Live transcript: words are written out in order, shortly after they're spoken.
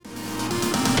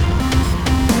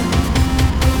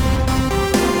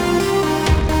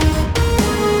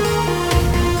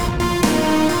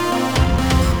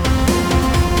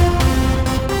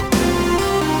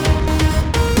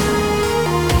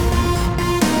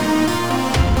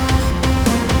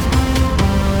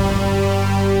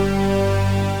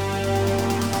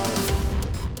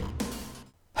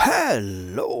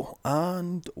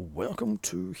and welcome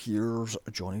to Here's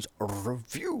Johnny's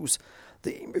Reviews,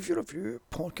 the movie review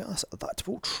podcast that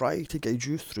will try to guide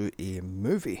you through a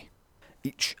movie.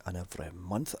 Each and every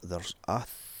month there's a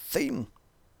theme,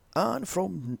 and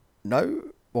from now,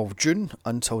 June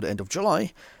until the end of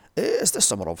July, is the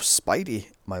summer of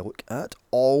Spidey, my look at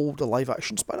all the live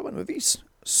action Spider-Man movies.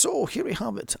 So here we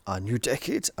have it, a new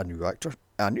decade, a new actor,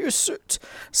 a new suit,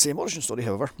 same origin story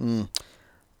however.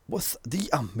 With The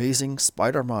Amazing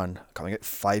Spider-Man coming out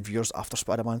 5 years after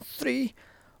Spider-Man 3.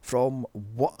 From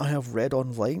what I have read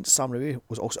online, Sam Raimi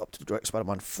was also up to direct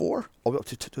Spider-Man 4, all the way up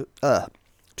to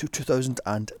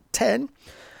 2010.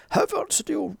 However, the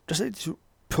studio decided to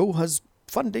pull his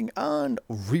funding and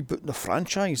reboot the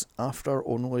franchise after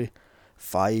only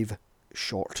 5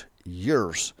 short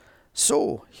years.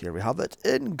 So, here we have it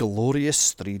in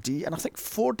glorious 3D, and I think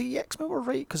 4DX, remember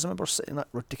right? Because I remember sitting in that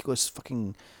ridiculous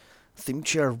fucking theme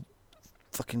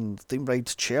ride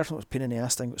chair, it was a pain in the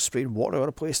ass thing, spraying water all over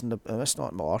the place, and it's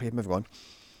not my arcade, moving on.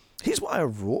 Here's what I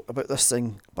wrote about this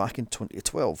thing back in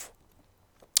 2012.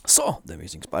 So, The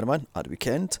Amazing Spider-Man at the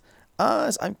weekend,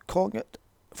 as I'm calling it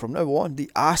from now on, the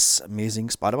Amazing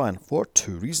Spider-Man, for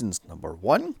 2 reasons. Number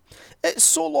 1, it's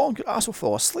so long your ass will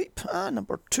fall asleep, and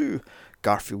number 2,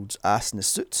 Garfield's ass in the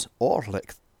suit, or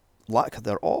lack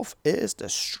thereof, is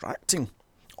distracting.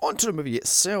 On to the movie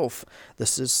itself.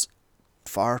 This is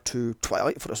far too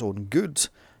Twilight for its own good.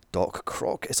 Doc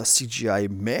Croc is a CGI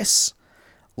mess,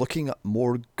 looking at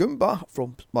more Goomba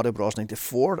from Mario Bros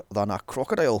 94 than a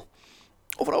crocodile.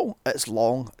 Overall, it's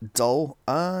long, dull,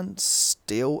 and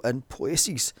stale in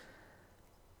places.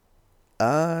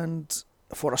 And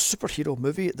for a superhero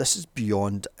movie, this is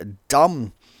beyond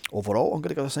dumb. Overall, I'm going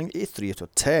to give this thing a 3 out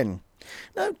of 10.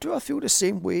 Now, do I feel the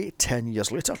same way 10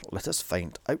 years later? Let us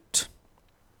find out.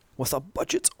 With a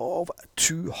budget of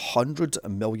 $200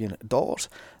 million,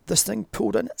 this thing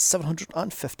pulled in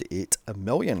 $758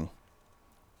 million.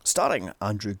 Starring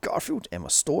Andrew Garfield, Emma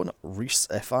Stone, Rhys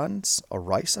Ifans,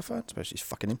 where's his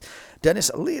fucking name,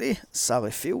 Dennis Leary,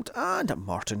 Sally Field, and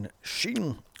Martin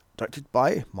Sheen. Directed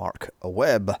by Mark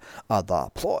Webb. The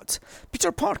plot: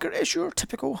 Peter Parker is your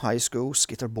typical high school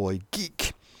skater boy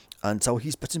geek, until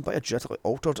he's bitten by a genetically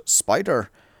altered spider,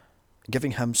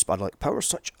 giving him spider-like powers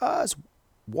such as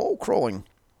wall crawling,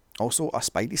 also a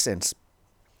spidey sense.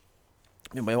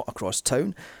 Meanwhile, across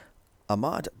town, a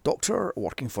mad doctor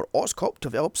working for Oscorp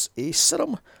develops a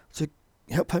serum to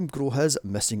help him grow his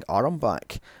missing arm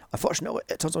back. Unfortunately,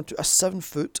 it turns into a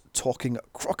 7-foot talking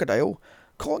crocodile,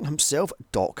 calling himself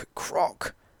Doc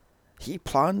Croc. He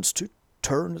plans to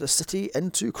turn the city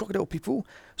into crocodile people,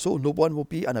 so no one will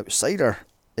be an outsider.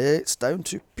 It's down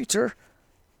to Peter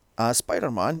as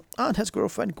Spider-Man and his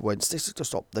girlfriend Gwen Stacy to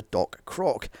stop the Doc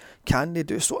Croc. Can they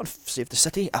do so and save the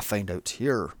city? I find out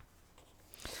here.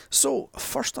 So,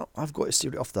 first up, I've got to say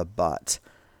right off the bat,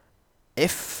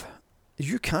 if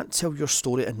you can't tell your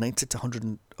story in 90 to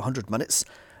 100 minutes,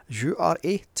 you are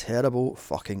a terrible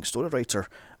fucking story writer.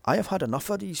 I have had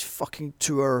enough of these fucking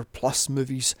 2-hour plus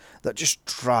movies that just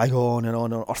drag on and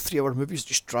on, or 3-hour movies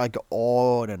just drag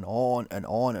on and on and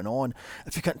on and on.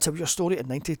 If you can't tell your story in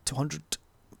 90 to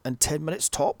 110 minutes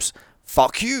tops,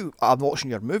 fuck you, I'm watching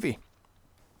your movie.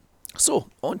 So,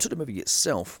 on to the movie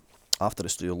itself. After the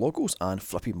studio logos and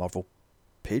flippy Marvel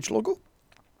page logo,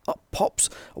 up pops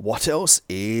what else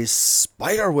is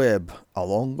Spiderweb,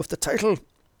 along with the title.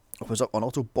 Opens up an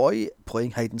auto boy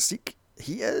playing hide and seek.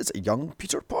 He is young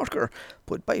Peter Parker,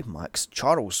 played by Max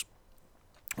Charles.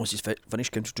 Once he's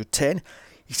finished counting to 10,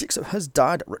 he seeks out his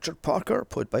dad, Richard Parker,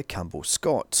 played by Campbell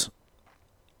Scott.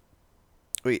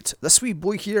 Wait, this wee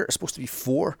boy here is supposed to be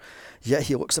 4, yet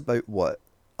he looks about,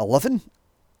 11?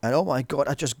 And oh my god,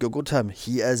 I just googled him.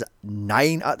 He is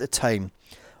 9 at the time.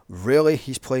 Really?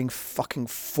 He's playing fucking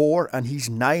 4 and he's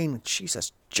 9?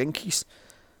 Jesus, jinkies.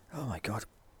 Oh my god.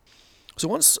 So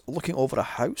once looking over a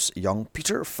house, young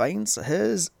Peter finds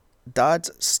his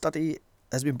dad's study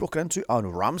has been broken into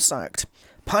and ransacked.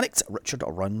 Panicked, Richard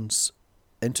runs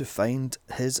in to find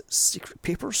his secret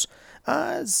papers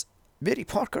as Mary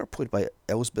Parker, played by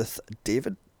Elizabeth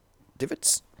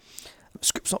Davids,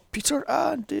 scoops up Peter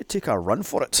and they take a run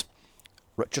for it.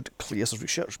 Richard clears his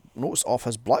research notes off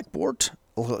his blackboard.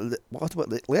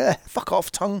 Fuck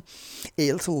off, tongue.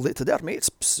 A little late to there, mates.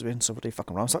 When somebody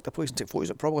fucking ransacked the place and take photos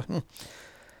of it, probably.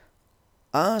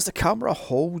 As the camera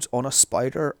holds on a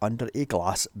spider under a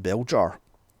glass bell jar.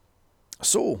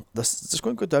 So, this is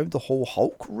going to go down the whole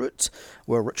Hulk route,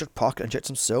 where Richard Parker injects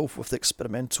himself with the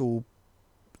experimental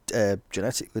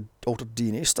genetically altered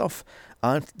DNA stuff,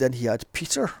 and then he had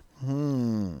Peter.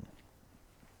 Running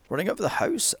out of the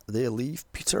house, they leave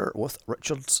Peter with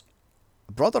Richard's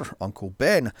brother, Uncle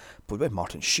Ben, played by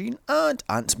Martin Sheen, and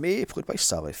Aunt May, played by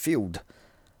Sally Field.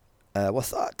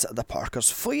 With that, the Parkers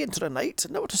flee into the night,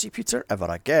 never to see Peter ever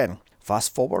again.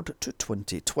 Fast forward to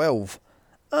 2012,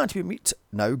 and we meet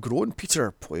now grown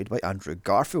Peter, played by Andrew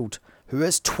Garfield, who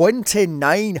is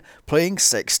 29, playing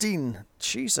 16.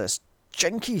 Jesus,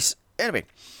 jinkies. Anyway,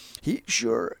 he's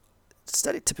your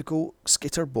stereotypical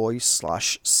skater boy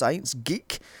slash science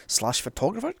geek slash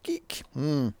photographer geek,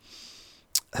 who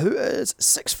is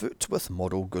 6 foot with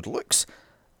model good looks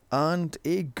and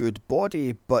a good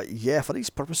body, but yeah, for these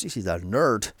purposes he's a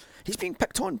nerd. He's being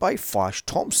picked on by Flash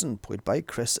Thompson, played by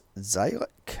Chris Zylik,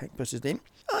 I think that's his name,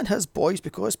 and his boys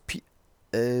because Pete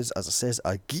is, as I says,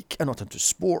 a geek and not into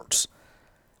sports.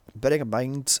 Bearing in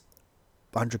mind,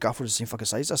 Andrew Garfield is the same fucking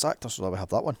size as this actor, so there we have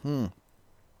that one.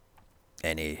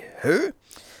 Anywho,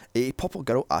 a popular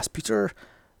girl asks Peter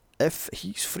if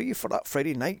he's free for that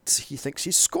Friday night. He thinks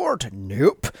he's scored.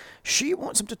 Nope. She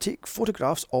wants him to take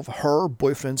photographs of her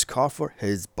boyfriend's car for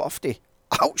his birthday.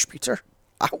 Ouch, Peter.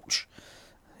 Ouch.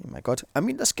 Oh my god. I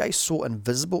mean, this guy's so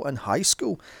invisible in high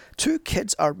school. 2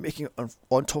 kids are making it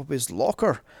on top of his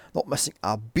locker, not missing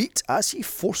a beat as he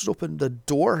forces open the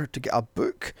door to get a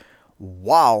book.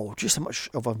 Wow, just how much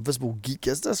of an invisible geek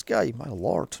is this guy? My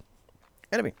lord.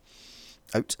 Anyway,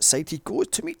 outside he goes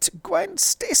to meet Gwen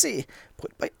Stacy,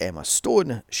 played by Emma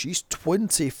Stone. She's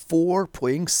 24,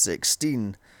 playing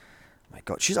 16. My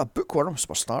god, she's a bookworm,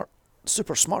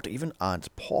 super smart even, and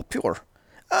popular.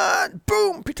 And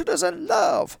boom, Peter is in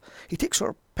love. He takes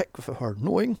her pic without her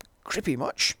knowing. Creepy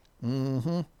much.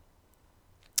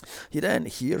 He then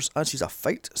hears and sees a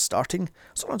fight starting,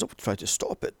 so runs up to try to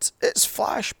stop it. It's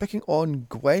Flash picking on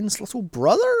Gwen's little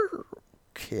brother.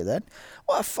 Okay then,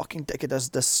 what a fucking dickhead is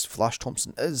this Flash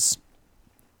Thompson is.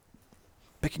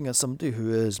 Picking on somebody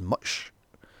who is much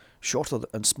shorter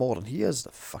and smaller than he is,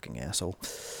 the fucking asshole.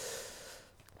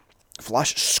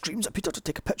 Flash screams at Peter to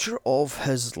take a picture of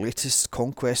his latest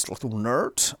conquest, little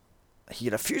nerd. He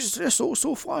refuses to do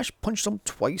so Flash punches him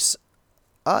twice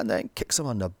and then kicks him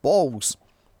in the balls.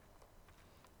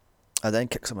 And then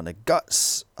kicks him in the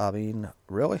guts. I mean,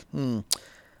 really?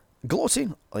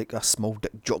 Gloating like a small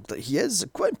dick jock that he is,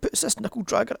 Gwen puts this knuckle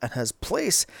dragger in his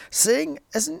place, saying,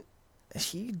 isn't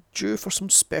he due for some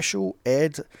special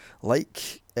ed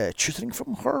like tutoring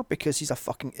from her because he's a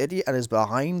fucking idiot and is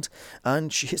behind,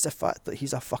 and she hates the fact that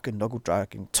he's a fucking knuckle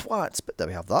dragging twat. But there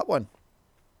we have that one.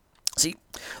 See,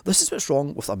 this is what's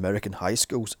wrong with American high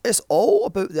schools. It's all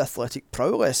about the athletic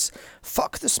prowess.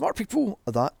 Fuck the smart people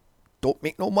that don't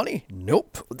make no money.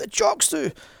 Nope, the jocks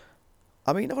do.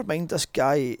 I mean, never mind, this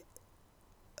guy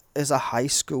is a high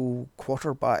school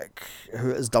quarterback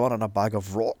who is dumber than a bag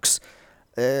of rocks.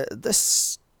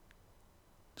 This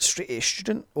straight A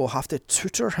student will have to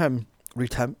tutor him,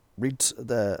 read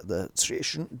the straight A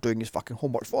student doing his fucking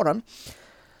homework for him.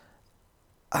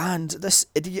 And this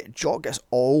idiot jock gets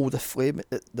all the fame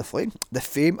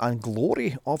and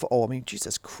glory of it all. I mean,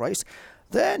 Jesus Christ.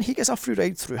 Then he gets a free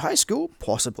ride through high school,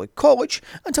 possibly college,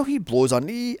 until he blows a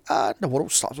knee and the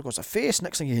world slaps him across the face.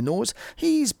 Next thing he knows,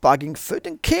 he's bagging food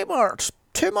in Kmart.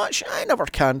 Too much? I never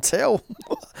can tell.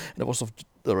 In the words of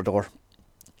the Riddler.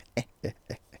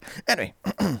 Anyway,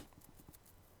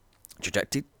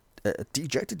 dejected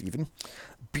even,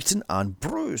 beaten and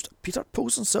bruised, Peter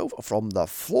pulls himself from the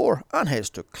floor and heads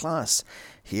to class.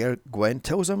 Here, Gwen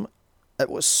tells him it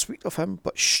was sweet of him,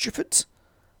 but stupid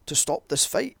to stop this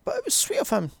fight, but it was sweet of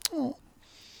him. Oh.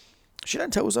 She then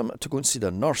tells him to go and see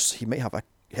the nurse. He might have a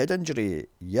head injury.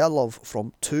 Yeah, love,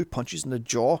 from 2 punches in the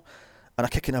jaw and a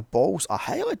kick in the balls. I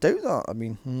highly doubt that. I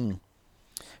mean,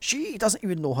 She doesn't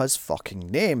even know his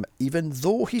fucking name, even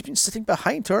though he's been sitting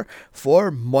behind her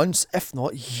for months, if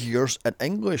not years, in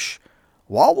English.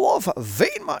 Wow, love,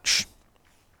 very much.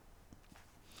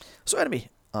 So anyway,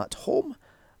 at home,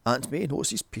 Aunt May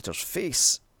notices Peter's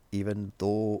face, even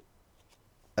though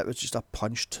it was just a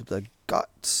punch to the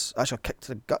guts. Actually, a kick to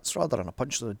the guts rather than a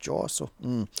punch to the jaw. So,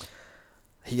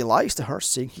 he lies to her,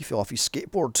 saying he fell off his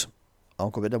skateboard.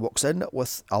 Uncle Ben walks in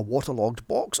with a waterlogged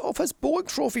box of his bowling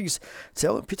trophies,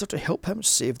 telling Peter to help him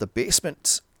save the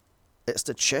basement. It's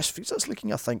the chest freeze that's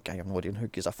leaking, I think. I have no idea who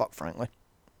gives a fuck, frankly.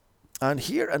 And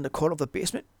here in the corner of the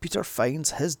basement, Peter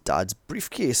finds his dad's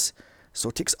briefcase.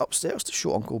 So takes it upstairs to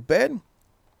show Uncle Ben.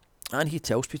 And he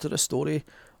tells Peter the story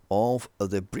of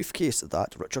the briefcase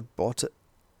that Richard bought it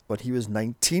when he was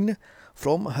 19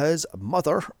 from his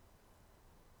mother.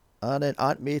 And then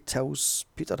Aunt May tells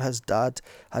Peter his dad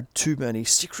had too many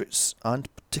secrets and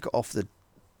took it off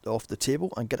the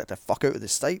table and get it the fuck out of the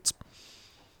site.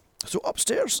 So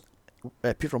upstairs,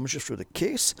 Peter rummages through the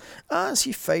case as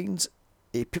he finds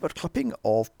a paper clipping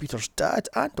of Peter's dad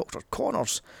and Dr.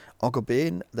 Connors. Uncle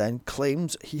Ben then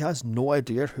claims he has no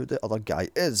idea who the other guy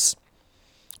is.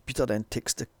 Peter then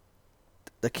takes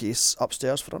the case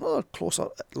upstairs for another closer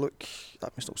look.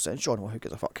 That makes no sense, John. Well, who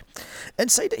gives a fuck?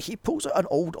 Inside it, he pulls out an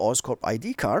old Oscorp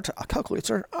ID card, a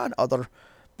calculator, and other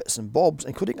bits and bobs,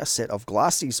 including a set of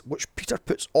glasses, which Peter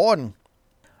puts on.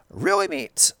 Really,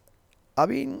 mate? I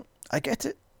mean, I get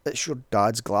it. It's your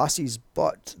dad's glasses,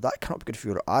 but that cannot be good for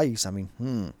your eyes. I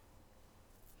mean,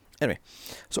 Anyway,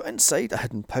 so inside a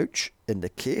hidden pouch in the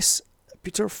case,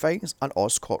 Peter finds an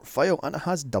Oscorp file, and it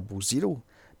has 00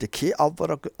 decay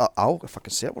if I can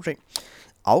say it right,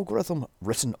 algorithm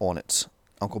written on it.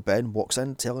 Uncle Ben walks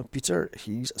in telling Peter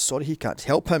he's sorry he can't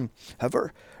help him.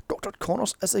 However, Dr.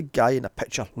 Connors is the guy in the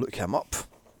picture. Look him up.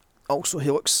 Also,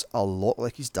 he looks a lot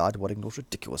like his dad wearing those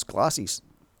ridiculous glasses.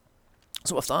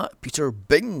 So with that, Peter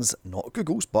bings, not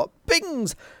Googles, but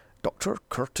bings Dr.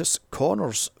 Curtis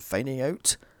Connors, finding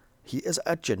out he is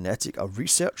a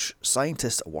research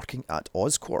scientist working at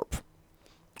Oscorp.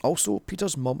 Also,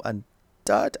 Peter's mum and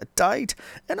dad died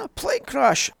in a plane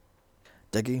crash.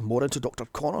 Digging more into Dr.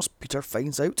 Connors, Peter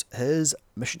finds out his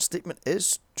mission statement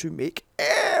is to make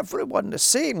everyone the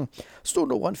same, so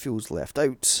no one feels left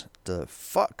out. The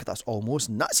fuck? That's almost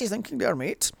Nazi thinking there,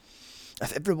 mate.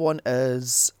 If everyone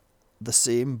is the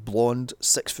same blonde,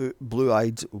 6 foot,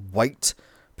 blue-eyed, white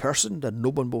person, then no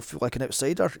one will feel like an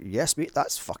outsider. Yes, mate,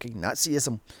 that's fucking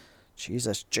Nazism.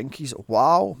 Jesus, jinkies.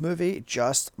 Wow, movie,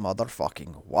 just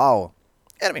motherfucking wow.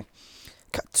 Anyway,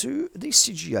 cut to the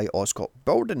CGI Oscorp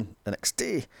building the next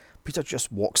day. Peter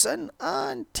just walks in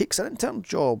and takes an intern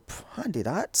job. Handy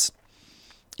that.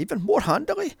 Even more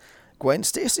handily, Gwen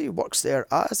Stacy works there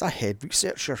as a head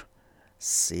researcher.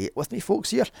 Say it with me, folks,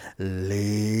 here.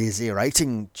 Lazy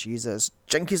writing. Jesus,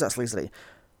 jinkies, that's lazy writing.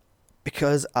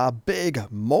 Because a big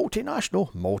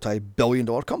multinational,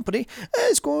 multi-billion-dollar company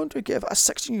is going to give a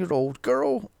 16-year-old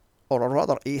girl, or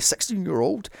rather a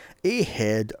 16-year-old, a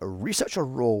head researcher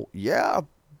role. Yeah,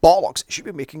 bollocks, she'd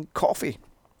be making coffee.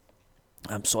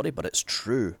 I'm sorry, but it's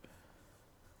true.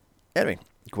 Anyway,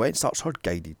 Gwen starts her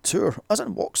guided tour, as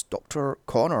in walks Dr.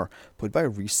 Connor, played by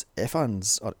Rhys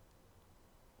Ifans, or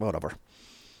whatever.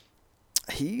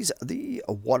 He's the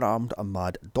one-armed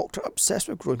mad doctor obsessed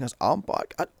with growing his arm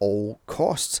back at all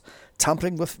costs,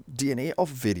 tampering with DNA of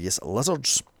various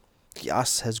lizards. He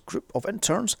asks his group of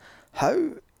interns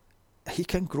how he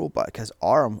can grow back his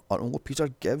arm, and only Peter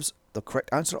gives the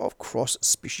correct answer of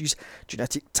cross-species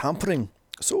genetic tampering.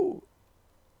 So,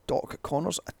 Doc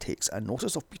Connors takes a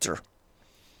notice of Peter.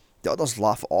 The others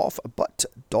laugh off, but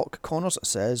Doc Connors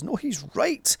says, no, he's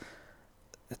right.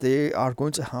 They are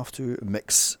going to have to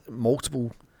mix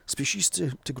multiple species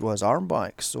to grow his arm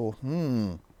back. So,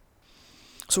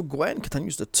 So Gwen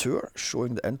continues the tour,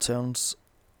 showing the interns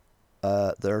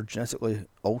their genetically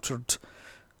altered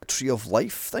tree of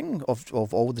life thing of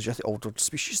all the genetically altered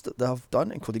species that they have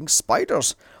done, including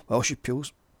spiders, while she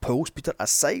pulls Peter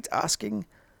aside, asking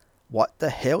what the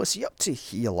hell is he up to.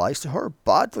 He lies to her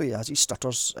badly as he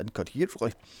stutters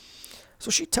incoherently. So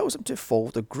she tells him to follow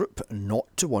the group, not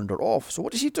to wander off. So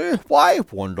what does he do? Why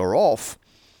wander off?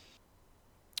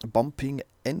 Bumping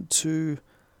into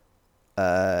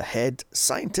head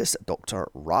scientist Dr.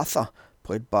 Ratha,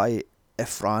 played by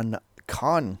Irfan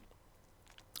Khan.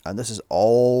 And this is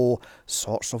all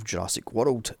sorts of Jurassic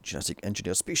World, genetic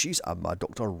engineered species, a mad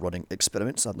doctor running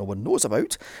experiments that no one knows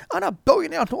about, and a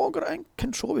billionaire no longer in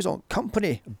control of his own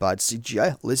company, bad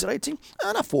CGI, lazy writing,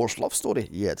 and a forced love story.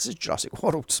 Yeah, this is Jurassic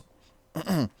World.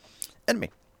 Anyway,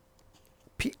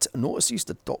 Pete notices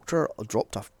the doctor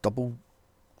dropped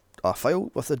a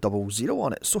file with the 00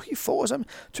 on it, so he follows him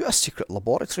to a secret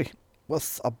laboratory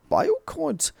with a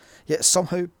biocode. Yet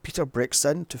somehow Peter breaks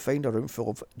in to find a room full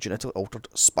of genetically altered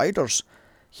spiders.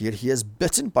 Here he is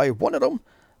bitten by one of them.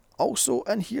 Also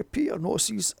in here, Peter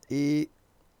notices a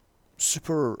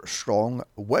super strong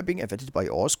webbing invented by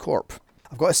Oscorp.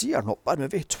 I've got to see here, not bad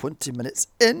movie, 20 minutes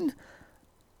in,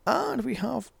 and we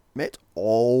have met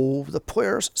all the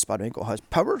players. Spider-Man got his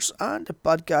powers, and the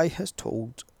bad guy has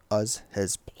told us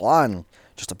his plan.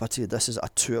 Just a pity this is a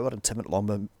 2 hour and 10 minute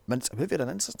long movie in an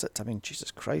instant. I mean,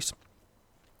 Jesus Christ.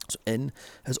 So in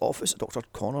his office, Dr.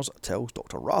 Connors tells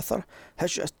Dr. Rather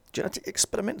his genetic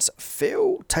experiments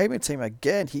fail time and time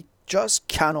again. He just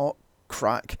cannot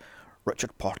crack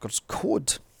Richard Parker's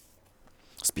code.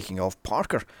 Speaking of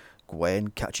Parker, Gwen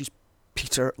catches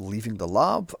Peter leaving the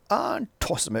lab and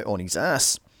tosses him out on his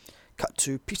ass. Cut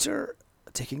to Peter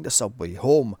taking the subway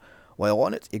home. While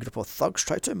on it, a group of thugs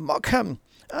try to mug him,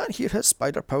 and here his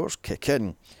spider powers kick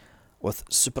in. With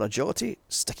super agility,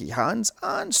 sticky hands,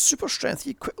 and super strength,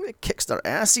 he quickly kicks their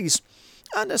asses.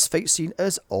 And this fight scene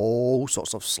is all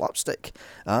sorts of slapstick,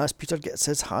 as Peter gets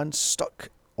his hand stuck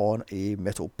on a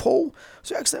metal pole,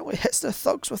 so he accidentally hits the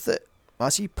thugs with it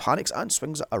as he panics and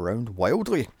swings it around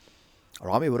wildly.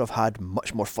 Rami would have had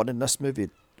much more fun in this movie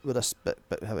with this, but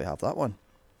how we have that one.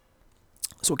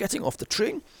 So getting off the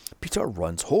train, Peter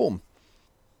runs home,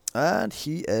 and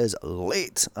he is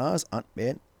late as Aunt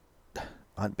May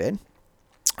and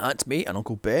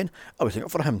Uncle Ben are waiting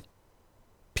up for him.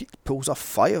 Pete pulls a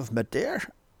 5 mid-air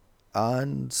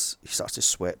and he starts to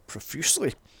sweat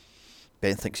profusely.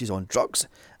 Ben thinks he's on drugs,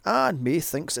 and May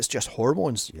thinks it's just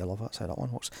hormones. Yeah, I love that's how that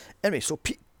one works. Anyway, so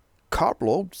Pete carb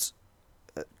loads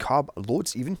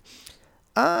even,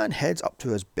 and heads up to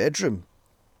his bedroom.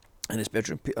 In his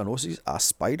bedroom, Peter notices a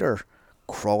spider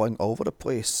crawling all over the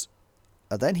place.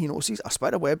 And then he notices a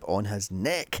spider web on his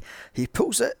neck. He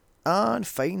pulls it and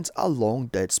finds a long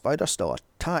dead spider still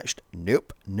attached.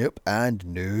 Nope, and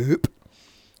nope.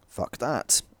 Fuck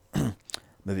that.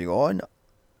 Moving on.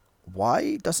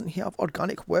 Why doesn't he have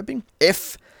organic webbing?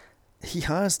 If he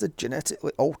has the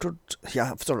genetically altered,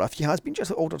 if he has been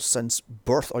genetically altered since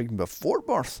birth or even before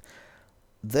birth,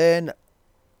 then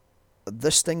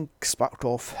this thing sparked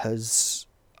off his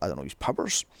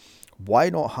powers. Why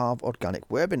not have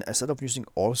organic webbing instead of using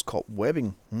Oscorp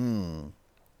webbing? And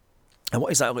what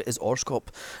exactly is Oscorp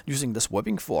using this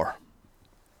webbing for?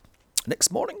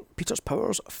 Next morning, Peter's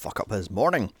powers fuck up his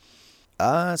morning,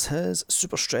 as his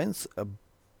super strength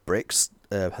breaks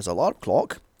his alarm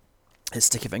clock. His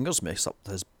sticky fingers mess up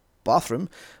his bathroom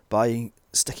by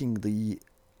sticking the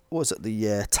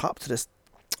tap to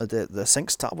the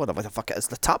sink's tap, whatever the fuck it is,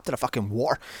 the tap to the fucking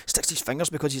water. Sticks his fingers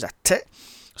because he's a tit,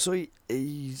 so he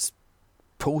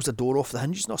pulls the door off the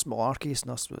hinges. Not malarkey. It's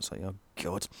like, oh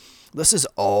god, this is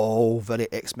all very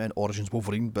X-Men Origins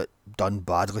Wolverine, but done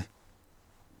badly.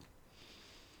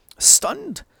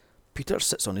 Stunned, Peter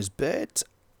sits on his bed,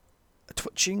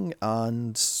 twitching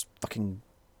and fucking,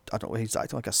 I don't know, he's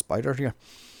acting like a spider here,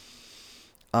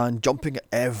 and jumping at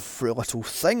every little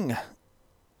thing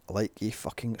like a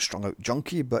fucking strung out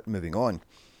junkie. But moving on,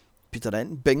 Peter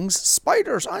then bings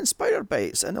spiders and spider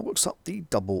bites, and it looks up the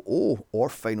double O, or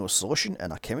final solution,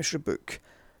 in a chemistry book.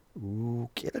 Ooh,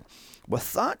 get it?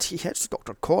 With that, he heads to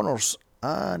Dr. Connors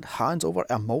and hands over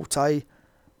a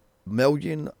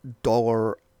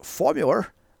multi-million-dollar formula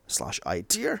 /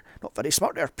 idea. Not very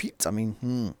smart there, Pete.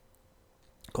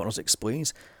 Connors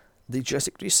explains the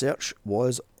genetic research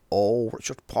was all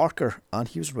Richard Parker, and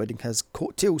he was riding his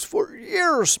coattails for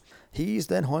years. He's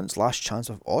then Hunt's last chance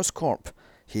with Oscorp.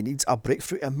 He needs a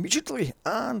breakthrough immediately,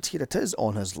 and here it is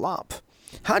on his lap.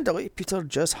 Handily, Peter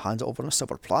just hands it over on a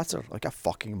silver platter like a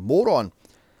fucking moron.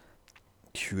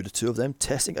 Cue the two of them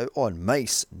testing out on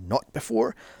mice. Not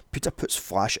before Peter puts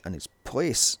Flash in his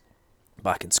place.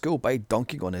 Back in school by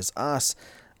dunking on his ass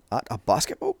at a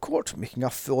basketball court, making a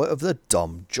fool out of the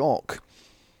dumb jock.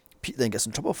 Pete then gets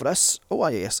in trouble for this,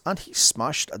 yes, and he's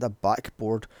smashed at the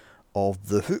backboard of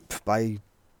the hoop by,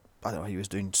 I don't know, he was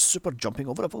doing super jumping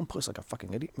over everyone place like a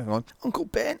fucking idiot. Moving on. Uncle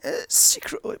Ben is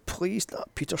secretly pleased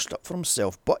that Peter stood up for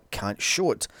himself, but can't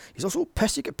show it. He's also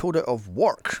pissed he got pulled out of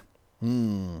work.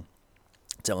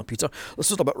 Telling Peter,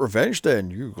 this is about revenge then,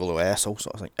 you little asshole,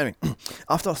 sort of thing. Anyway,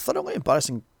 after thoroughly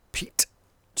embarrassing Pete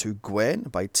to Gwen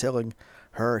by telling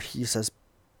her he's his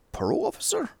parole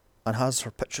officer and has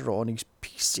her picture on his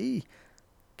PC,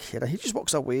 he just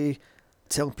walks away,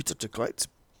 telling Peter to collect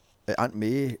Aunt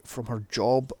May from her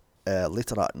job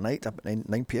later that night, about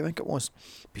 9 PM I think it was.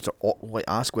 Peter awkwardly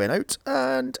asks Gwen out,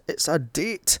 and it's a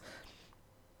date.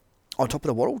 On top of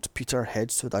the world, Peter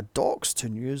heads to the docks to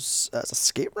use its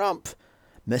escape ramp,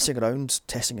 messing around,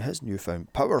 testing his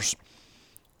newfound powers.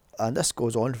 And this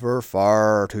goes on for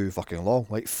far too fucking long,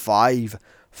 like 5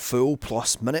 full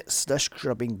plus minutes. This could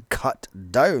have been cut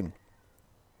down.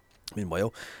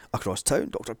 Meanwhile, across town,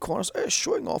 Dr. Connors is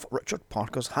showing off Richard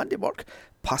Parker's handiwork,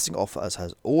 passing off as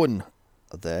his own.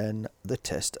 Then they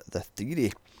test the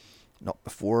theory, not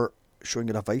before showing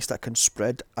a device that can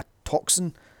spread a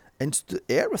toxin into the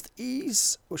air with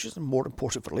ease, which is more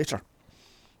important for later.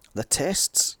 The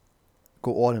tests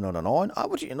go on and on and on,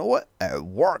 and would you know it? It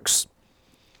works.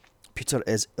 Peter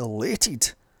is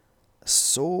elated.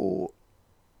 So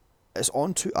it's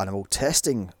on to animal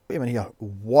testing. Wait a minute here.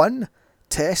 One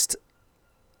test,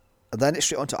 and then it's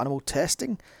straight on to animal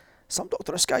testing. Some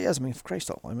doctor this guy is. For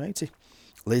Christ almighty.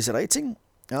 Laser writing,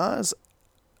 as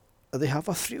they have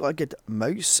a 3-legged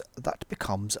mouse that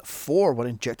becomes 4 when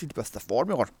injected with the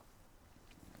formula.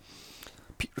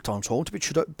 Pete returns home to be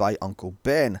chewed out by Uncle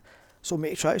Ben. So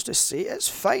May tries to say it's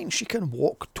fine, she can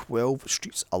walk 12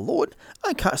 streets alone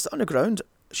and cast it on the ground.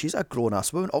 She's a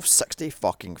grown-ass woman of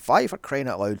 65, for crying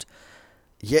out loud.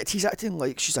 Yet he's acting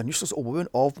like she's a useless old woman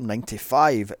of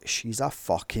 95. She's a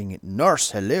fucking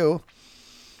nurse, hello.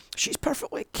 She's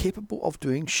perfectly capable of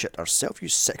doing shit herself, you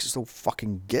sexist old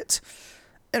fucking git.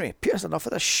 Anyway, Peter's enough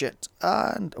of this shit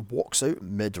and walks out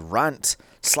mid-rant,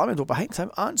 slamming the door behind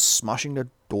him and smashing the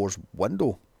door's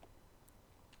window.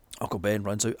 Uncle Ben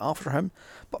runs out after him,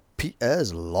 but Pete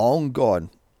is long gone.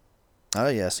 Ah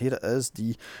yes, here it is,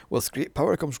 the with great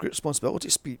power comes great responsibility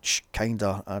speech.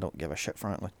 Kinda, I don't give a shit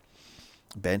frankly.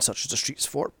 Ben searches the streets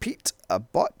for Pete,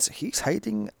 but he's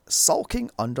hiding,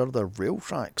 sulking under the rail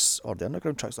tracks, or the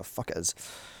underground tracks, the fuck it is.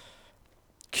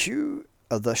 Cue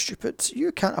the stupid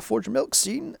you can't afford your milk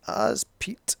scene as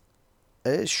Pete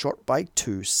is short by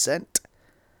 2 cents.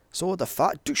 So the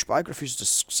fat douchebag refuses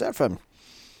to serve him.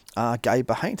 A guy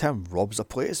behind him robs the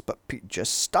place, but Pete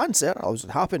just stands there, allows it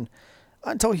to happen,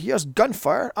 until he hears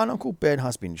gunfire and Uncle Ben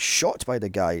has been shot by the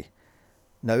guy.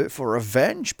 Now, for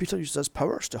revenge, Peter uses his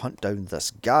powers to hunt down this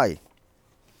guy.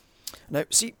 Now,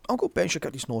 see, Uncle Ben should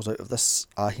get his nose out of this.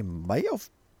 He might have,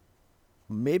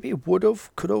 maybe would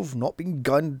have, could have not been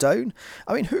gunned down.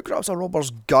 I mean, who grabs a robber's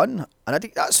gun? And I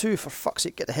think that's who, for fuck's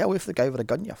sake, get the hell away from the guy with a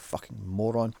gun, you fucking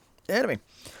moron. Anyway,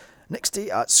 next day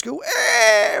at school,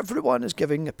 everyone is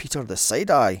giving Peter the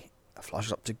side eye.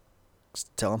 Flashes up to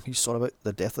tell him he's sorry about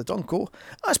the death of Dunko,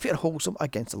 as Peter holds him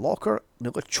against the locker,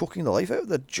 nearly choking the life out of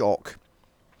the jock,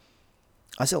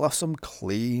 as he lifts him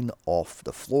clean off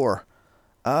the floor,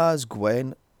 as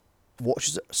Gwen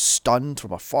watches it stunned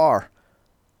from afar.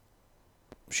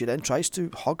 She then tries to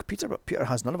hug Peter, but Peter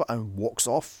has none of it and walks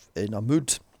off in a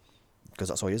mood, because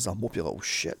that's all he is, a mopey little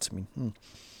shit. I mean,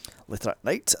 Later at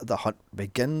night, the hunt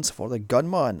begins for the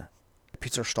gunman.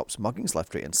 Peter stops muggings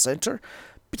left, right and centre,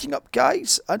 beating up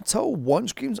guys until one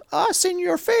screams, "Ass in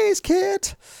your face,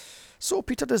 kid!" So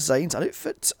Peter designs an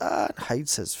outfit and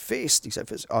hides his face. These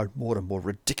outfits are more and more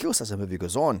ridiculous as the movie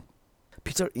goes on.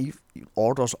 Peter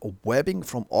orders webbing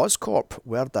from Oscorp.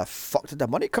 Where the fuck did the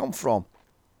money come from?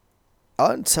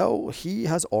 Until he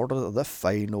has ordered the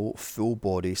final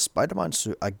full-body Spider-Man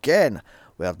suit again.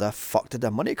 Where the fuck did the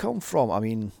money come from? I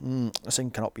mean, this thing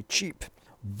cannot be cheap.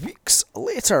 Weeks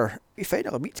later, we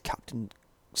finally meet Captain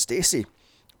Stacy,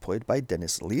 played by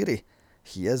Dennis Leary.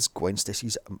 He is Gwen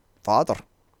Stacy's father.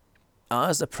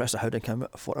 As the press are hounding him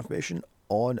for information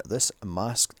on this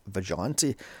masked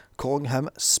vigilante, calling him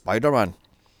Spider-Man.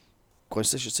 Gwen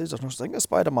Stacy says there's no such thing as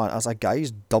Spider-Man, as a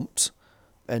guy's dumped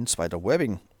in spider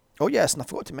webbing. Oh yes, and I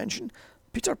forgot to mention,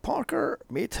 Peter Parker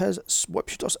made his whip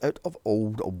shooters out of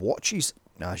old watches,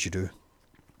 as you do.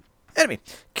 Anyway,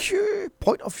 cue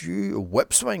point of view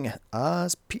whip swing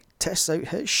as Pete tests out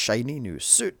his shiny new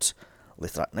suit.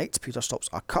 Later at night, Peter stops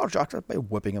a carjacker by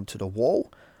whipping him to the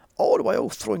wall, all the while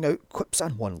throwing out quips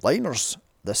and one-liners.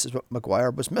 This is what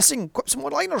Maguire was missing, quips and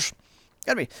one-liners.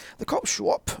 Anyway, the cops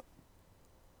show up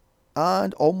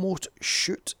and almost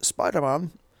shoot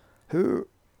Spider-Man, who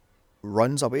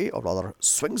runs away, or rather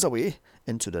swings away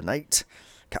into the night.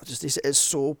 Captain Stacy is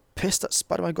so pissed that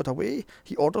Spider-Man got away,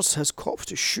 he orders his cops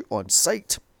to shoot on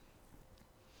sight.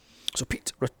 So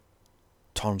Pete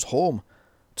returns home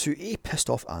to a pissed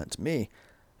off Aunt May.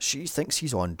 She thinks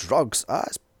he's on drugs,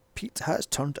 as Pete has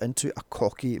turned into a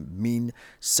cocky, mean,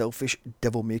 selfish,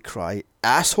 devil-may-cry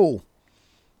asshole.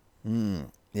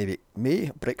 Maybe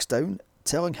May breaks down,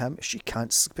 telling him she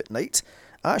can't sleep at night,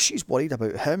 as she's worried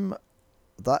about him,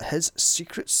 that his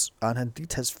secrets, and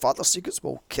indeed his father's secrets,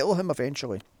 will kill him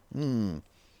eventually.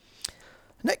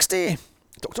 Next day,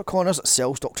 Dr. Connors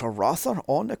sells Dr. Rather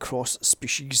on the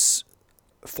cross-species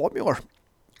formula,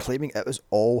 claiming it was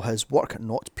all his work,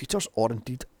 not Peter's or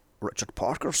indeed Richard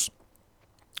Parker's.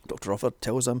 Dr. Rather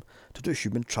tells him to do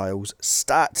human trials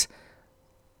stat.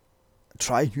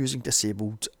 Try using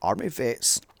disabled army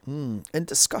vets. In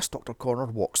disgust, Dr. Connor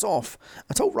walks off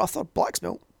until Rather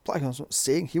blackmails him,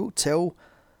 saying he will tell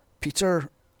Peter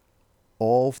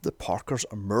of the Parker's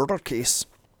murder case.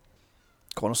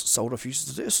 Connor still refuses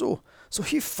to do so, so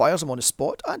he fires him on the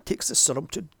spot and takes the serum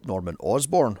to Norman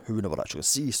Osborn, who we never actually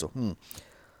see. So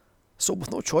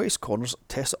with no choice, Connors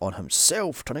tests it on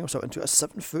himself, turning himself into a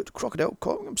 7-foot crocodile,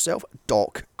 calling himself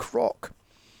Doc Croc.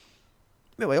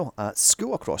 Meanwhile, at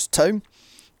school across town,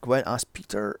 Gwen asks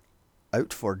Peter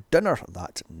out for dinner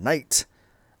that night.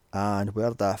 And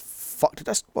where the fuck did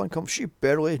this one come from? She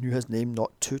barely knew his name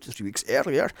not 2 to 3 weeks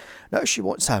earlier. Now she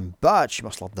wants him bad. She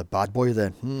must love the bad boy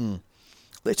then.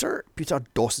 Later, Peter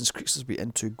Dawson creaks his way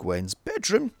into Gwen's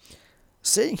bedroom,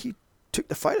 saying he took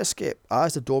the fire escape,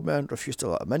 as the doorman refused to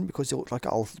let him in because he looked like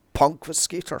a punk with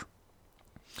skater.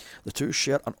 The two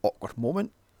share an awkward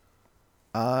moment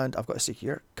And I've got to say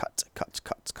here, cut.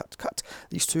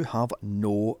 These two have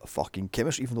no fucking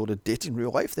chemistry, even though they're dating in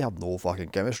real life, they have no fucking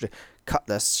chemistry. Cut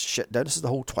this shit down. This is the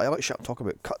whole Twilight shit I'm talking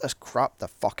about. Cut this crap the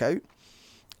fuck out.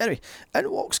 Anyway, in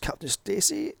walks Captain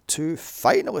Stacy to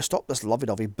finally stop this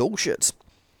lovey-dovey bullshit.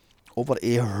 Over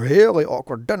a really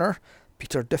awkward dinner,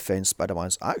 Peter defends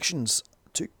Spider-Man's actions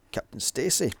to Captain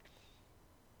Stacy.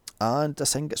 And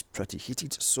this thing gets pretty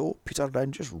heated, so Peter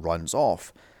then just runs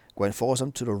off. Gwen follows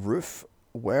him to the roof,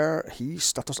 where he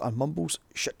stutters and mumbles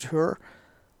shit to her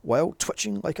while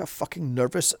twitching like a fucking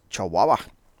nervous chihuahua.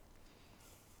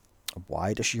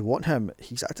 Why does she want him?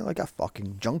 He's acting like a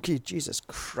fucking junkie. Jesus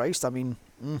Christ, I mean...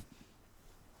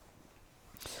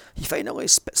 He finally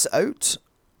spits it out.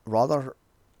 Rather,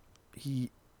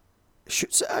 he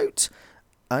shoots it out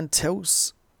and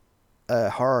tells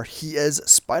her he is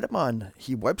Spider-Man.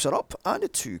 He webs her up and the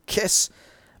two kiss.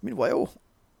 Meanwhile,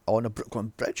 on a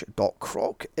Brooklyn bridge, Doc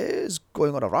Croc is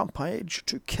going on a rampage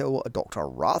to kill Dr.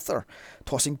 Rather,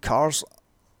 tossing cars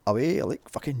away like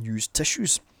fucking used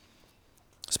tissues.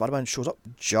 Spider-Man shows up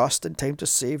just in time to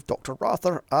save Dr.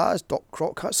 Rather as Doc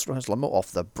Croc has thrown his limo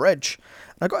off the bridge.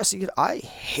 And I gotta say, I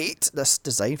hate this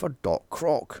design for Doc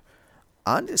Croc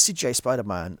and the CGI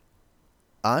Spider-Man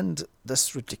and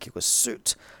this ridiculous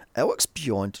suit. It looks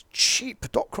beyond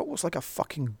cheap. Doc Croc looks like a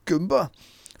fucking Goomba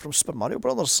from Super Mario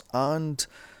Brothers, and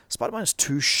Spider-Man's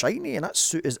too shiny, and that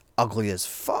suit is ugly as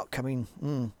fuck. I mean,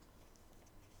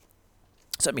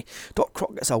 Doc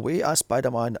Croc gets away as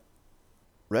Spider-Man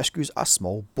rescues a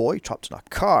small boy trapped in a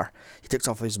car. He takes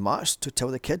off his mask to tell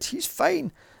the kid he's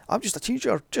fine. I'm just a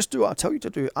teenager, just do what I tell you to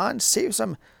do, and saves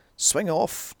him, swinging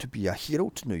off to be a hero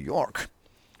to New York.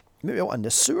 Meanwhile, in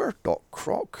the sewer, Doc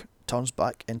Croc turns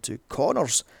back into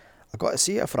Connors. I gotta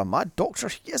say, for a mad doctor,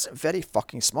 he isn't very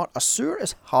fucking smart. A sewer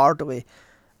is hardly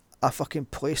a fucking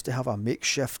place to have a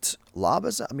makeshift lab,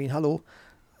 is it? I mean, hello,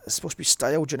 it's supposed to be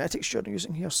style genetics you're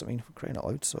using here, so I mean, for crying out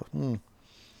loud, so,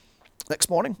 Next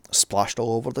morning, splashed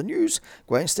all over the news,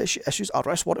 Gwen Stacy issues a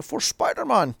arrest warrant for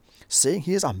Spider-Man, saying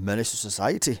he is a menace to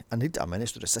society and indeed a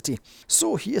menace to the city.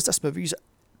 So he is this movie's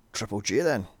Triple J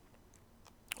then.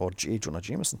 Or J. Jonah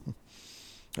Jameson.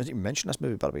 I didn't even mention this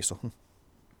movie, by the way, so...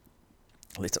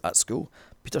 Later at school,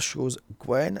 Peter shows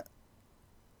Gwen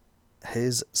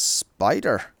his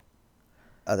spider.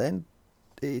 And then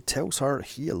he tells her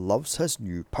he loves his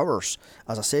new powers.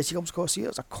 As I said, he comes across here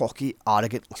as a cocky,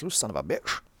 arrogant little son of a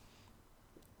bitch.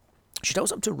 She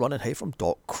tells him to run and hide from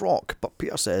Doc Croc, but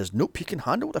Peter says nope, he can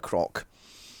handle the Croc.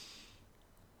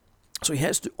 So he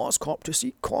heads to Oscorp to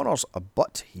see Connors,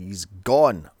 but he's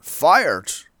gone.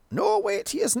 Fired. No, wait,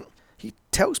 he isn't. He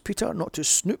tells Peter not to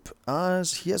snoop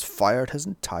as he has fired his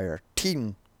entire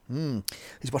team.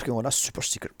 He's working on a super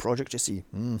secret project, you see.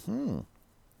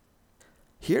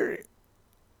 Here,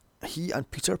 he and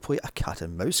Peter play a cat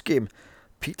and mouse game.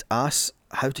 Pete asks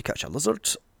how to catch a lizard,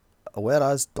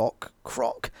 whereas Doc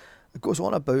Croc goes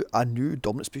on about a new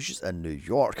dominant species in New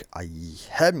York, i.e.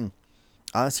 him,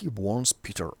 as he warns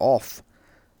Peter off.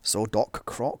 So Doc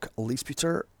Croc leaves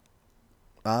Peter,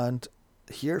 and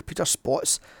here Peter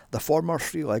spots the former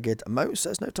three-legged mouse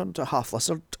is now turned into half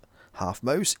lizard, half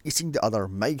mouse, eating the other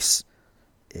mice.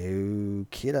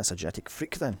 Okay, that's a genetic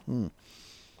freak then.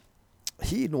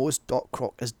 He knows Doc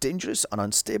Croc is dangerous and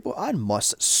unstable and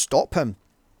must stop him.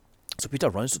 So Peter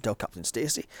runs to tell Captain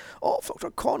Stacy of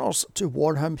Dr. Connors to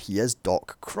warn him he is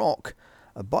Doc Croc.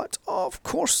 But of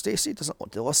course Stacy doesn't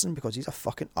want to listen because he's a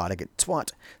fucking arrogant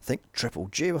twat. Think Triple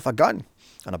J with a gun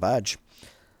and a badge.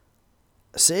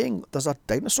 Saying there's a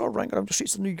dinosaur running around the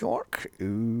streets of New York.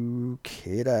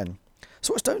 Okay then.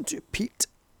 So it's down to Pete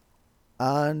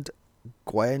and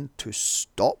Gwen to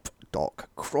stop Doc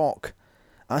Croc.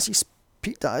 As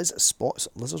Pete spots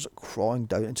lizards crawling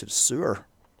down into the sewer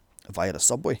via the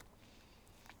subway.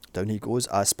 Down he goes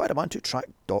as Spider-Man to track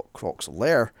Doc Croc's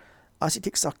lair, as he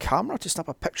takes a camera to snap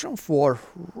a picture of him for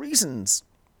reasons.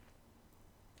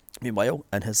 Meanwhile,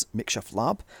 in his makeshift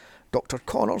lab, Dr.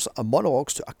 Connors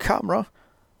monologues to a camera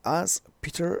as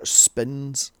Peter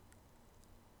spins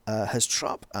his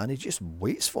trap, and he just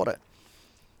waits for it.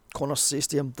 Connors says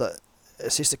to him that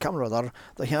the camera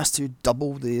that he has to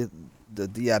double the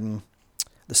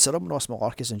serum Ross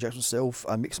Malarkey injects himself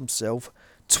and makes himself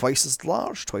twice as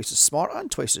large, twice as smart,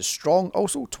 and twice as strong,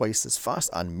 also twice as fast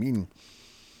and mean.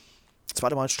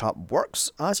 Spider-Man's trap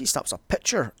works as he snaps a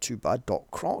picture. Too bad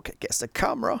Doc Croc gets the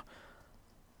camera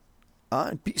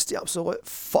and beats the absolute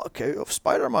fuck out of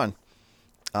Spider-Man.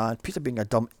 And Peter, being a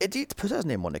dumb idiot, puts his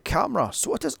name on the camera,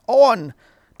 so it is on.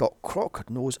 Doc Croc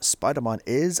knows Spider-Man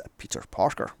is Peter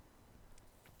Parker.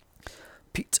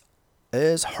 Pete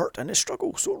is hurt in his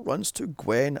struggle, so runs to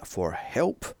Gwen for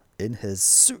help in his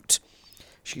suit.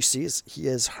 She sees he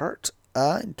is hurt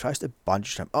and tries to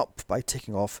bandage him up by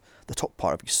taking off the top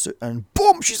part of his suit, and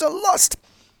boom, she's a lust!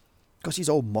 Because he's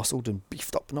all muscled and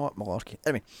beefed up, not malarkey.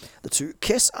 Anyway, the two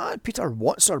kiss and Peter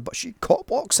wants her, but she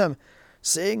cockblocks him,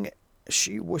 saying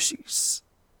she wishes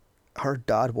her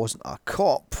dad wasn't a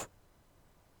cop.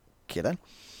 Okay then.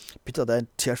 Peter then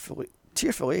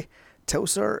tearfully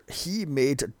tells her he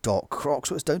made Doc Croc,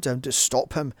 so it's down to him to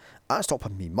stop him, and stop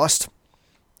him he must.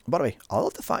 By the way, I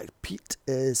love the fact Pete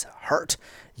is hurt,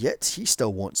 yet he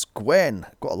still wants Gwen.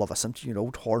 Gotta love a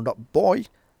 17-year-old horned up boy.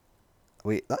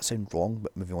 Wait, that sounds wrong,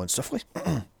 but moving on swiftly.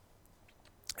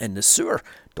 In the sewer,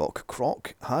 Doc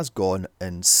Croc has gone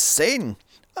insane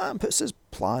and puts his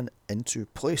plan into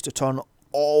place to turn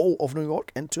all of New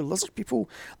York into lizard people.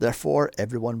 Therefore,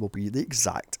 everyone will be the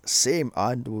exact same,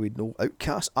 and there will be no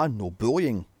outcasts and no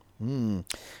bullying.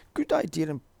 Good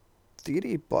idea in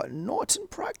theory, but not in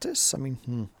practice. I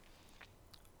mean,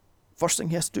 first thing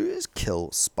he has to do is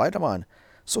kill Spider-Man.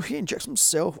 So he injects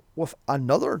himself with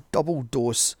another double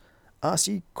dose as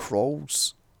he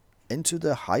crawls into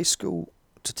the high school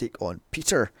to take on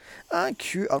Peter and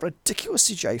cue a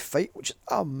ridiculous CGI fight, which is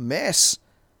a mess.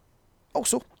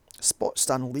 Also, spot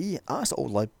Stan Lee as the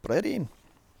old librarian.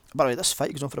 By the way, this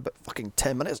fight goes on for about fucking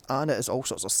 10 minutes and it is all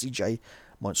sorts of CGI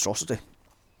monstrosity.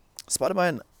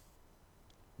 Spider-Man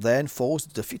then follows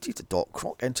the defeated Doc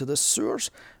Croc into the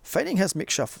sewers, finding his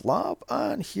makeshift lab,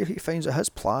 and here he finds out his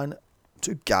plan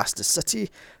to gas the city,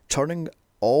 turning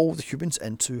all the humans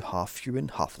into half human,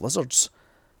 half lizards.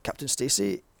 Captain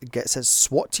Stacy gets his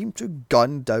SWAT team to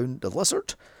gun down the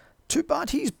lizard. Too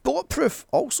bad he's bulletproof.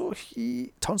 Also,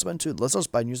 he turns them into lizards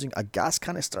by using a gas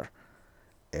canister.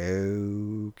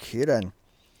 Okay then.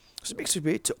 So he makes his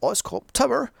way to Oscorp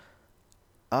Tower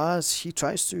as he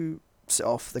tries to set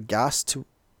off the gas to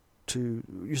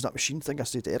use that machine thing I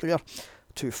said earlier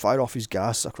to fire off his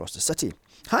gas across the city.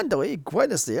 Handily,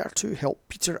 Gwen is there to help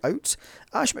Peter out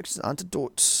as she mixes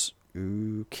antidotes.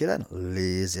 Okay then,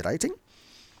 lazy writing.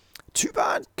 Too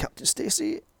bad Captain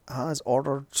Stacy has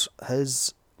ordered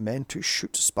his men to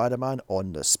shoot Spider-Man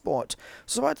on the spot.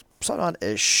 So Spider-Man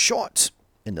is shot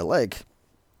in the leg.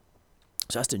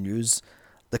 So has to use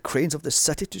the cranes of the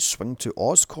city to swing to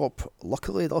Oscorp.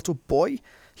 Luckily, the little boy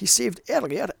he saved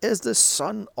earlier is the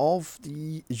son of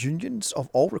the unions of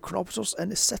all recruitment officers in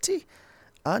the city,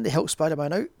 and they help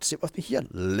Spider-Man out. Say it with me here,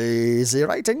 lazy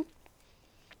writing.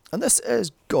 And this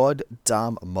is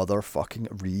goddamn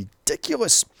motherfucking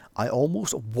ridiculous. I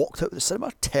almost walked out of the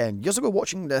cinema 10 years ago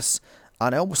watching this,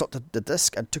 and I almost upped the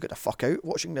disc and took it the fuck out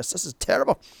watching this. This is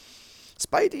terrible.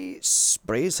 Spidey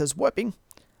sprays his whipping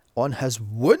on his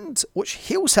wound, which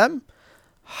heals him.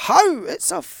 How?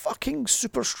 It's a fucking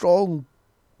super strong,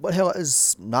 what the hell it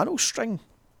is, nano string.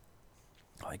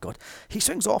 Oh my god. He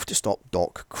swings off to stop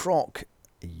Doc Croc.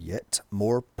 Yet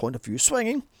more point of view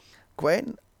swinging.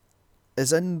 Gwen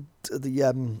is in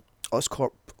the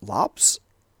Oscorp labs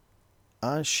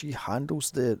as she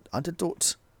handles the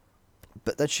antidote,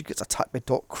 but then she gets attacked by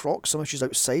Doc Croc. Somehow she's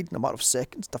outside in a matter of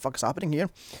seconds. The fuck is happening here?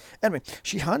 Anyway,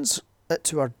 she hands it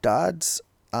to her dad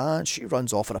and she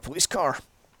runs off in a police car.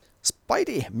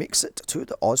 Spidey makes it to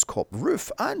the Oscorp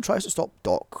roof and tries to stop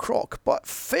Doc Croc, but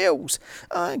fails,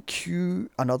 and cue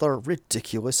another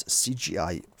ridiculous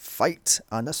CGI fight,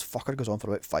 and this fucker goes on for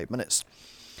about 5 minutes.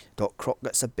 Doc Croc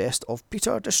gets the best of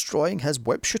Peter, destroying his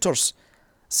web shooters.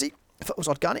 See, if it was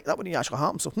organic, that wouldn't actually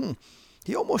happen, so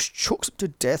he almost chokes him to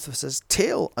death with his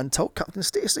tail until Captain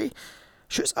Stacy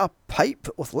shoots a pipe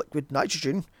with liquid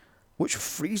nitrogen, which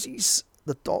freezes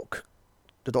the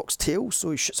Doc's tail, so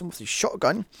he shoots him with his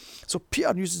shotgun. So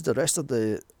Peter uses the rest of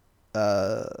the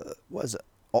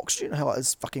oxygen, how it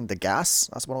is, fucking the gas,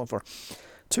 that's what I'm looking for,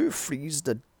 to freeze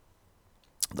the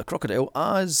crocodile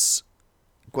as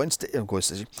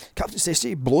Captain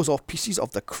Stacy blows off pieces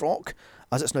of the croc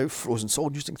as it's now frozen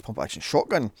solid using the pump action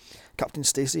shotgun. Captain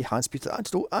Stacy hands Peter the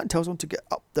antidote and tells him to get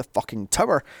up the fucking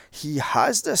tower. He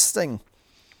has this thing.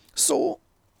 So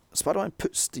Spider-Man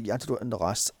puts the antidote in the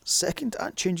last second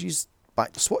and changes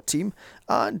back to SWAT team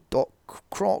and Doc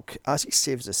Croc as he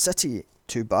saves the city.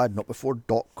 Too bad not before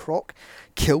Doc Croc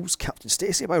kills Captain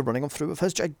Stacy by running him through with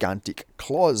his gigantic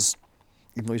claws.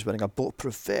 Even though he's wearing a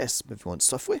bulletproof vest, moving on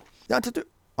swiftly. The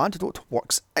antidote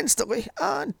works instantly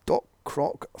and Doc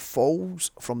Croc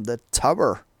falls from the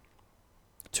tower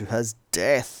to his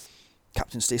death.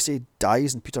 Captain Stacy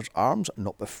dies in Peter's arms,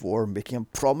 not before making him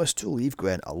promise to leave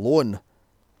Gwen alone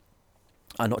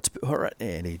and not to put her in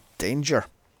any danger.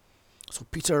 So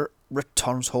Peter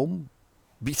returns home,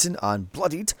 beaten and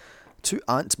bloodied, to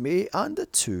Aunt May and the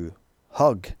two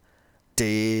hug.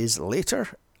 Days later,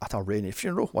 at a rainy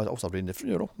funeral, well, it was a rainy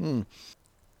funeral,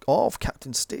 of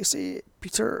Captain Stacy,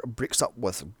 Peter breaks up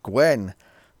with Gwen.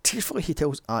 Tearfully, he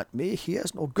tells Aunt May he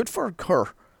is no good for her.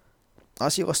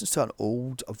 As he listens to an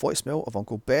old voicemail of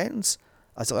Uncle Ben's,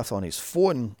 as he left on his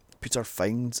phone, Peter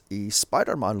finds a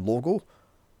Spider-Man logo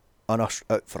out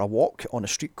for a walk on a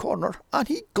street corner, and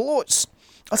he gloats.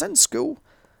 As in school,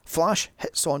 Flash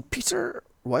hits on Peter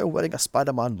while wearing a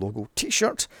Spider-Man logo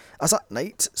t-shirt, as at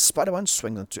night, Spider-Man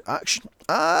swings into action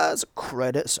as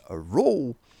credits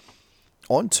roll.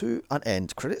 Onto an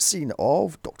end credit scene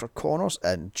of Dr. Connors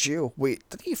in jail. Wait,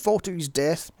 did he fall to his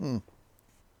death?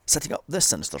 Setting up the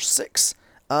Sinister Six,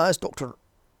 as Dr.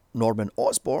 Norman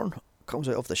Osborn comes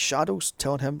out of the shadows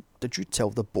telling him, did you tell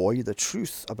the boy the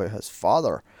truth about his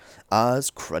father?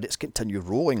 As credits continue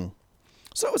rolling.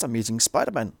 So it was Amazing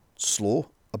Spider-Man. Slow,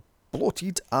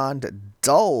 bloated and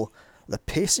dull. The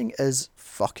pacing is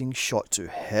fucking shot to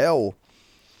hell,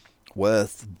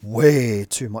 with way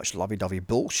too much lovey-dovey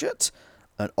bullshit,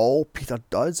 and all Peter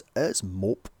does is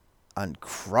mope and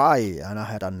cry, and I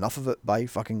had enough of it by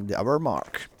fucking the hour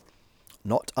mark.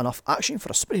 Not enough action for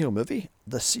a superhero movie,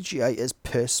 the CGI is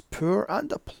piss poor, and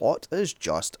the plot is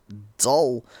just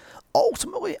dull.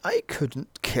 Ultimately, I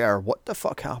couldn't care what the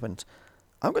fuck happened.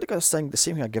 I'm going to go sing the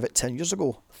same thing I gave it 10 years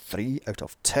ago, 3 out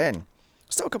of 10.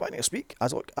 Still come back next week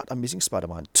as I look at Amazing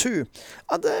Spider-Man 2,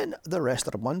 and then the rest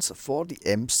of the months for the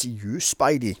MCU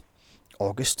Spidey.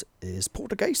 August is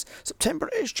Poltergeist, September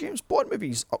is James Bond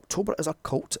movies, October is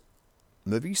occult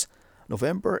movies,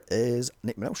 November is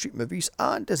Nightmare on Elm Street movies,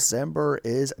 and December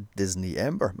is Disney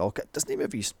Ember, Milk at Disney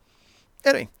movies.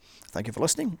 Anyway, thank you for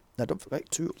listening. Now don't forget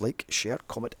to like, share,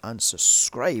 comment and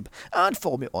subscribe, and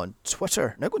follow me on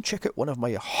Twitter. Now go and check out one of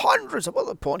my hundreds of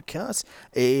other podcasts.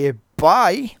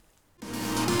 Bye!